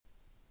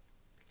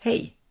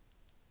Hej!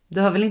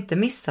 Du har väl inte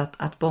missat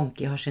att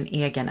Bonky har sin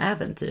egen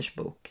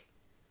äventyrsbok?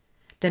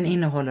 Den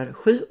innehåller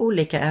 7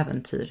 olika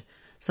äventyr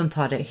som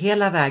tar dig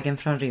hela vägen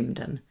från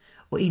rymden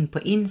och in på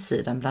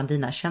insidan bland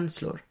dina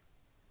känslor.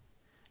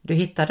 Du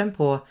hittar den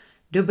på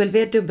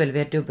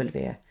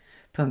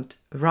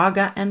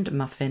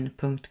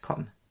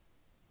www.ragaandmuffin.com.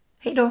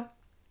 Hej då!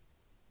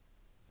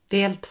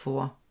 Del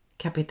 2,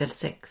 kapitel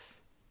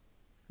 6.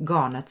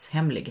 Garnets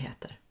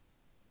hemligheter.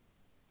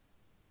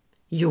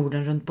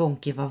 Jorden runt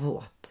Bonky var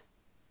våt.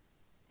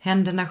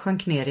 Händerna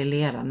sjönk ner i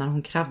leran när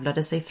hon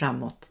kravlade sig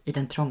framåt i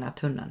den trånga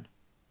tunneln.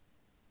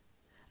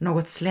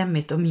 Något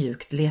slemmigt och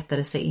mjukt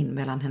letade sig in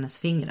mellan hennes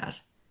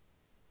fingrar.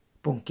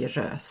 Bonky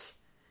rös.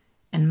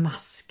 En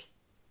mask.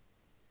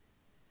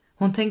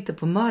 Hon tänkte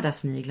på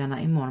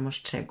mördarsniglarna i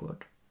mormors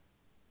trädgård.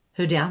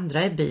 Hur de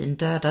andra i byn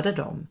dödade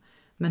dem,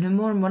 men hur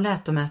mormor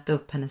lät dem äta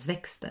upp hennes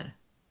växter.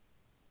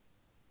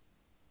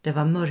 Det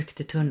var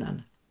mörkt i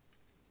tunneln,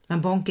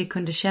 men Bonky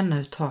kunde känna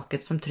hur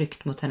taket som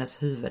tryckt mot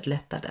hennes huvud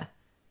lättade.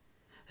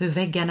 Hur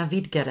väggarna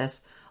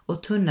vidgades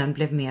och tunneln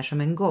blev mer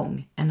som en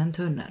gång än en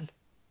tunnel.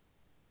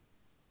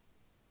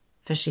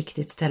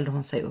 Försiktigt ställde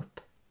hon sig upp.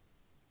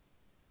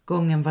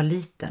 Gången var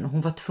liten och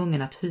hon var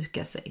tvungen att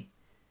huka sig.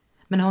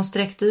 Men när hon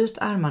sträckte ut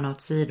armarna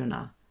åt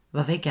sidorna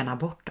var väggarna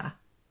borta.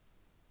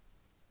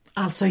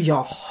 Alltså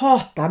jag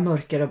hatar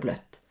mörker och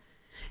blött.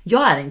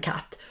 Jag är en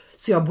katt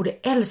så jag borde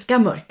älska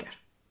mörker.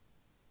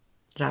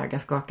 Raga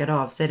skakade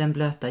av sig den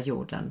blöta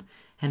jorden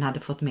hen hade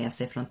fått med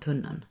sig från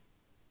tunneln.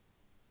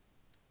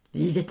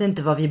 Vi vet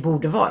inte vad vi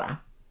borde vara.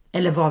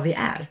 Eller vad vi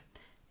är.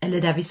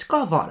 Eller där vi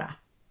ska vara.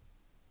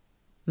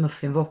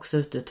 Muffin var också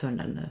ute ur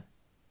tunneln nu.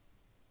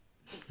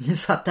 Nu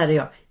fattade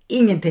jag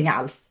ingenting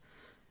alls.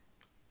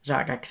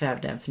 Raga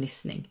kvävde en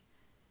fnissning.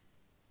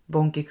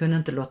 Bonky kunde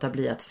inte låta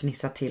bli att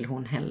fnissa till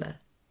hon heller.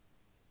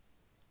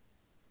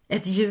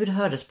 Ett ljud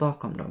hördes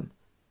bakom dem.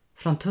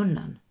 Från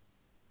tunneln.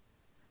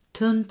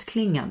 Tunt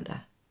klingande.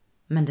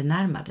 Men det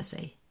närmade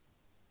sig.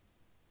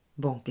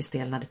 Bonky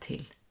stelnade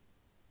till.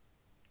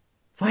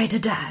 Vad är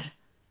det där?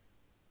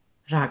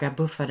 Raga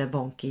buffade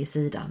Bonky i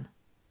sidan.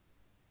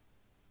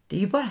 Det är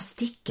ju bara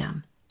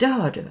stickan. Det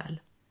hör du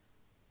väl?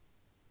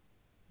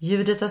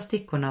 Ljudet av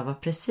stickorna var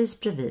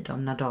precis bredvid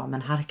dem när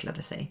damen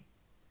harklade sig.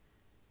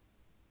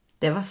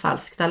 Det var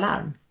falskt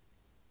alarm.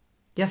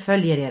 Jag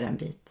följer er en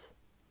bit.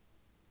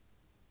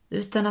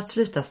 Utan att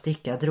sluta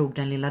sticka drog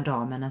den lilla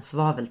damen en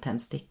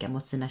svaveltändsticka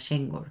mot sina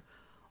kängor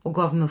och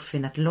gav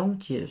Muffin ett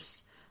långt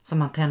ljus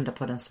som han tände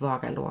på den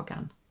svaga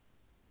lågan.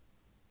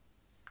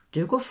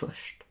 Du går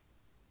först,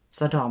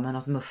 sa damen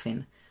åt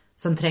Muffin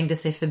som trängde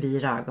sig förbi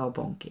Raga och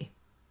Bonky.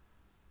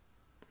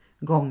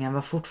 Gången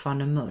var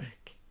fortfarande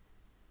mörk.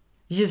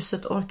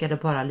 Ljuset orkade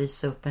bara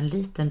lysa upp en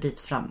liten bit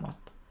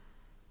framåt.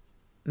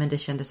 Men det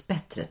kändes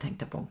bättre,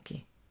 tänkte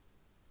Bonky.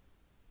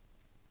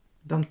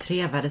 De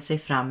trevade sig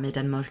fram i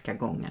den mörka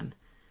gången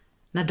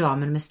när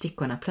damen med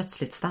stickorna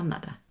plötsligt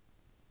stannade.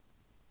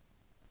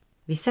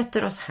 Vi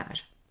sätter oss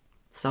här,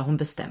 sa hon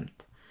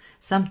bestämt,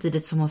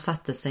 samtidigt som hon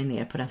satte sig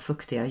ner på den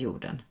fuktiga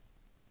jorden.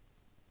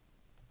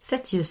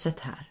 Sätt ljuset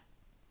här,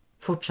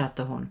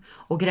 fortsatte hon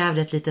och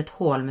grävde ett litet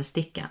hål med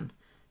stickan,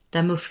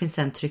 där Muffin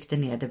sen tryckte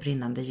ner det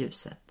brinnande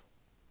ljuset.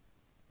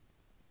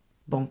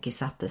 Bonky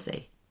satte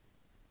sig.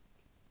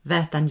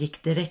 Vätan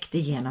gick direkt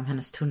igenom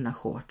hennes tunna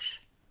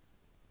shorts.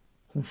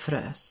 Hon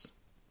frös.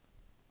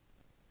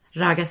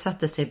 Raga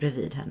satte sig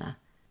bredvid henne,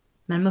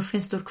 men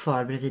Muffin stod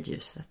kvar bredvid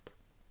ljuset.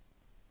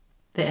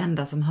 Det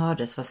enda som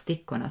hördes var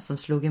stickorna som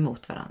slog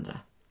emot varandra.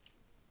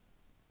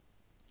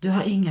 Du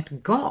har inget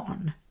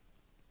garn?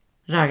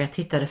 Raga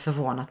tittade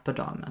förvånat på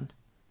damen.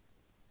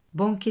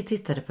 Bonky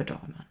tittade på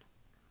damen.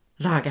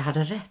 Raga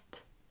hade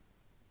rätt.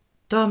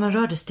 Damen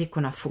rörde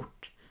stickorna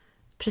fort,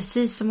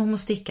 precis som om hon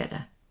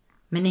stickade,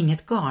 men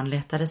inget garn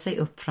letade sig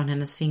upp från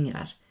hennes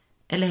fingrar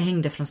eller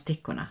hängde från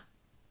stickorna.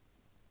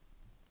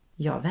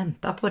 Jag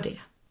väntar på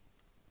det,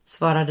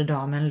 svarade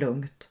damen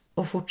lugnt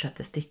och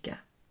fortsatte sticka.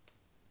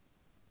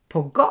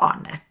 På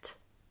garnet?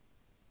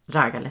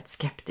 Raga lät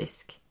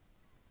skeptisk.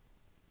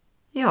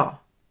 Ja,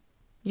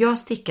 jag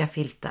stickar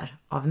filtar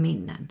av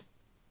minnen.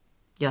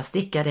 Jag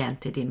stickade en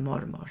till din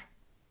mormor.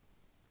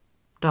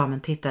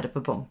 Damen tittade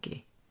på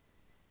Bonky.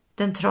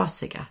 Den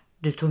trasiga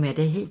du tog med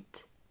dig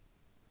hit.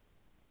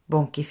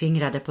 Bonky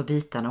fingrade på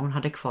bitarna hon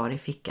hade kvar i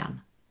fickan.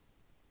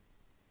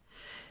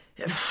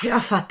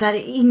 Jag fattar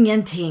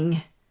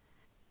ingenting.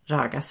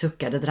 Raga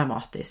suckade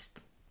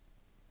dramatiskt.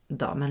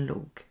 Damen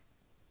log.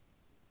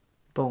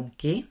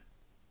 Bonky,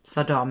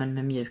 sa damen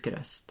med mjuk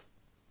röst.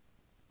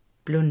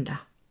 Blunda.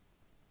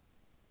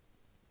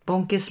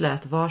 Bonky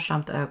slöt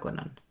varsamt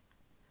ögonen.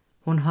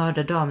 Hon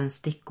hörde damens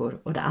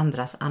stickor och det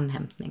andras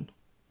anhämtning.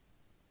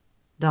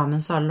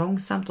 Damen sa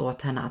långsamt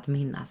åt henne att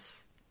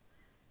minnas.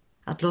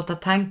 Att låta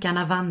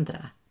tankarna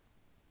vandra.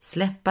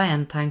 Släppa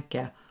en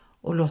tanke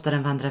och låta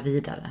den vandra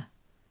vidare.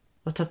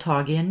 Och ta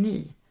tag i en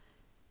ny.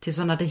 Tills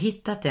hon hade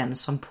hittat en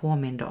som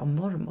påminde om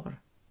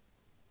mormor.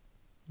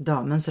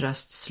 Damens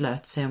röst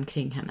slöt sig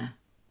omkring henne.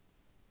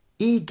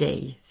 I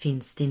dig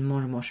finns din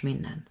mormors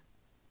minnen.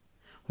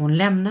 Hon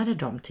lämnade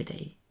dem till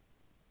dig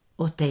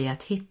åt dig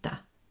att hitta.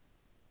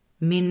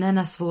 Minnen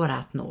är svåra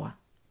att nå,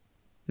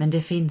 men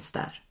det finns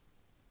där.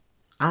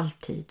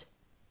 Alltid.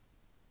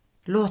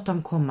 Låt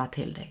dem komma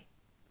till dig.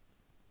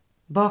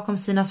 Bakom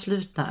sina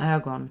slutna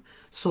ögon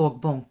såg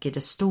Bonki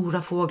de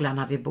stora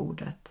fåglarna vid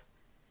bordet.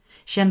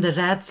 Kände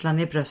rädslan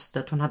i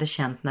bröstet hon hade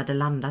känt när de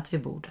landat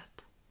vid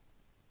bordet.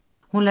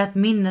 Hon lät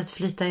minnet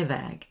flyta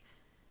iväg.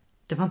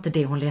 Det var inte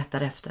det hon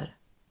letade efter.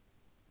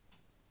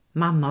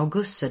 Mamma och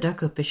Gusse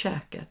dök upp i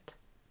köket.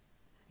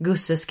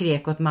 Gusse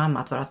skrek åt mamma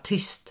att vara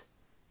tyst.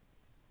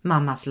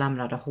 Mamma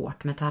slamrade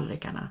hårt med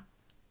tallrikarna.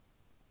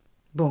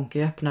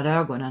 Bonki öppnade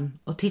ögonen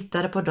och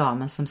tittade på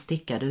damen som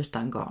stickade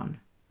utan garn.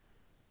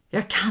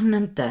 Jag kan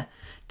inte,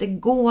 det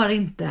går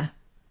inte.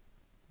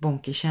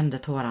 Bonki kände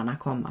tårarna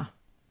komma.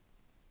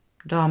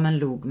 Damen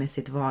log med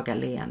sitt vaga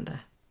leende.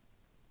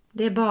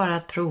 Det är bara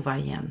att prova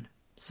igen,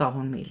 sa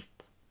hon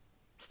milt.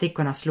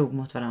 Stickorna slog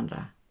mot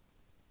varandra.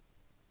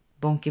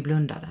 Bonki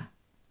blundade.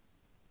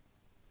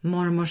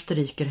 Mormor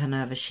stryker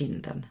henne över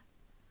kinden.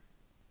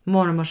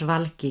 Mormors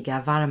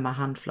valkiga, varma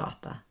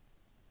handflata.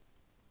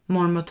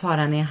 Mormor tar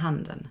henne i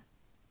handen.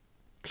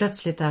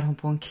 Plötsligt är hon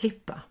på en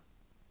klippa.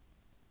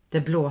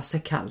 Det blåser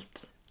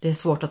kallt. Det är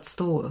svårt att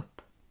stå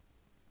upp.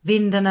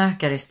 Vinden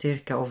ökar i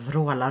styrka och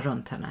vrålar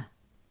runt henne.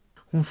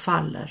 Hon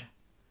faller.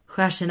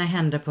 Skär sina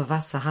händer på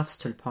vassa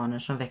havstulpaner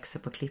som växer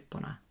på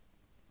klipporna.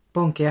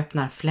 Bonki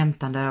öppnar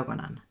flämtande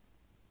ögonen.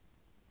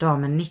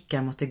 Damen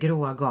nickar mot det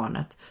gråa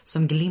garnet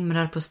som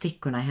glimrar på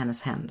stickorna i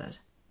hennes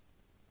händer.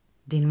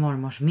 Din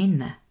mormors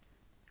minne.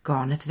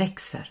 Garnet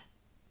växer.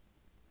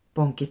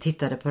 Bonki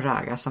tittade på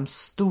Raga som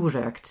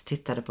storögt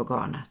tittade på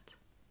garnet.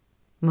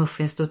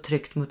 Muffin stod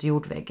tryckt mot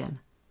jordväggen.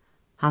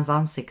 Hans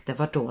ansikte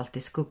var dolt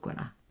i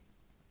skuggorna.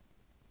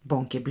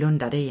 Bonki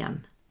blundade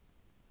igen.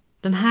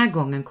 Den här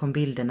gången kom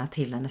bilderna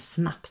till henne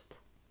snabbt.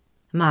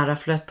 Mara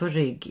flöt på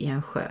rygg i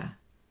en sjö.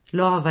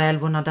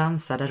 Lavaälvorna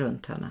dansade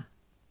runt henne.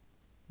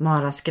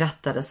 Mara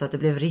skrattade så att det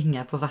blev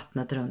ringar på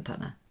vattnet runt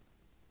henne.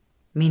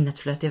 Minnet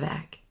flöt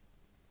iväg.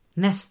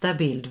 Nästa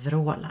bild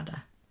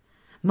vrålade.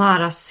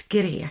 Mara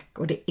skrek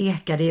och det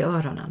ekade i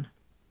öronen.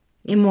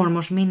 I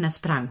mormors minne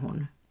sprang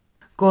hon.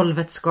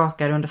 Golvet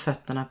skakar under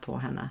fötterna på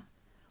henne.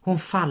 Hon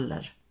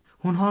faller.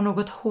 Hon har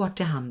något hårt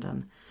i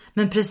handen.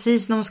 Men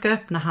precis när hon ska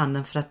öppna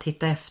handen för att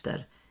titta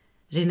efter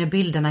rinner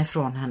bilderna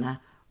ifrån henne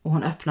och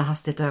hon öppnar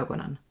hastigt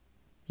ögonen.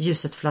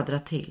 Ljuset fladdrar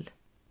till.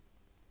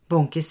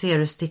 Bonki ser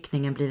hur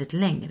stickningen blivit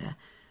längre,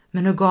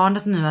 men hur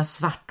garnet nu är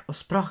svart och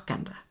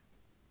sprakande.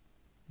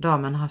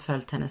 Damen har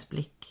följt hennes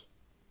blick.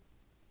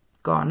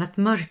 Garnet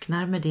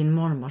mörknar med din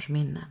mormors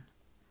minnen.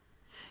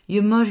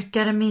 Ju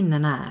mörkare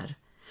minnen är,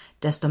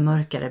 desto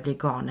mörkare blir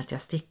garnet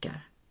jag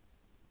stickar.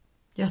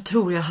 Jag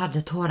tror jag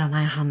hade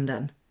tårarna i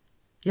handen.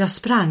 Jag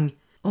sprang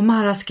och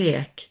Mara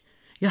skrek.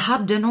 Jag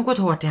hade något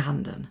hårt i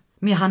handen,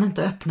 men jag hann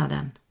inte öppna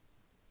den.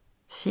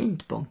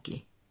 Fint,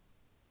 Bonki.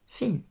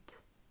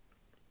 Fint.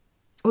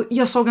 Och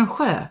jag såg en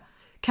sjö.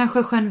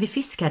 Kanske sjön vi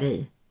fiskade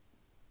i.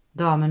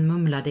 Damen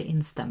mumlade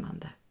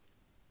instämmande.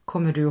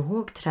 Kommer du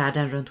ihåg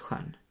träden runt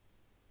sjön?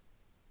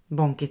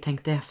 Bonki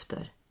tänkte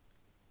efter.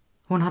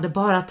 Hon hade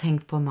bara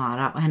tänkt på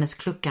Mara och hennes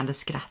kluckande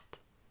skratt.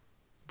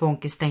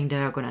 Bonki stängde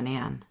ögonen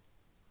igen.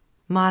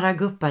 Mara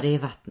guppade i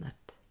vattnet.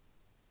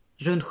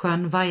 Runt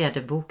sjön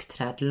vajade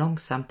bokträd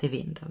långsamt i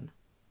vinden.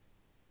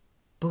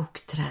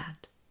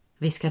 Bokträd,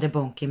 viskade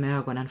Bonki med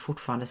ögonen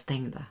fortfarande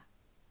stängda.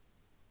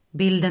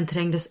 Bilden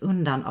trängdes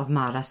undan av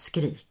Maras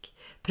skrik,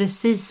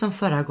 precis som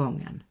förra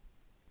gången.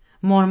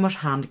 Mormors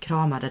hand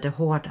kramade det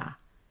hårda.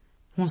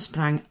 Hon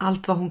sprang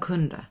allt vad hon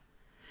kunde.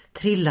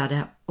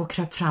 Trillade och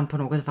kröp fram på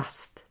något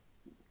vasst.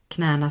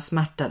 Knäna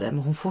smärtade,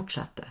 men hon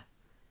fortsatte.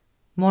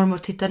 Mormor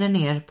tittade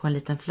ner på en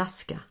liten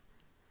flaska.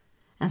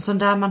 En sån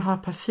där man har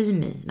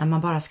parfym i när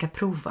man bara ska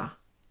prova.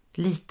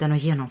 Liten och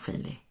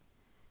genomskinlig.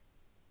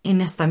 I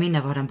nästa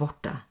minne var den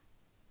borta.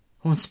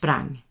 Hon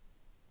sprang.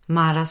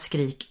 Maras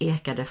skrik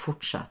ekade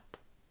fortsatt.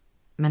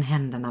 Men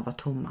händerna var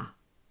tomma.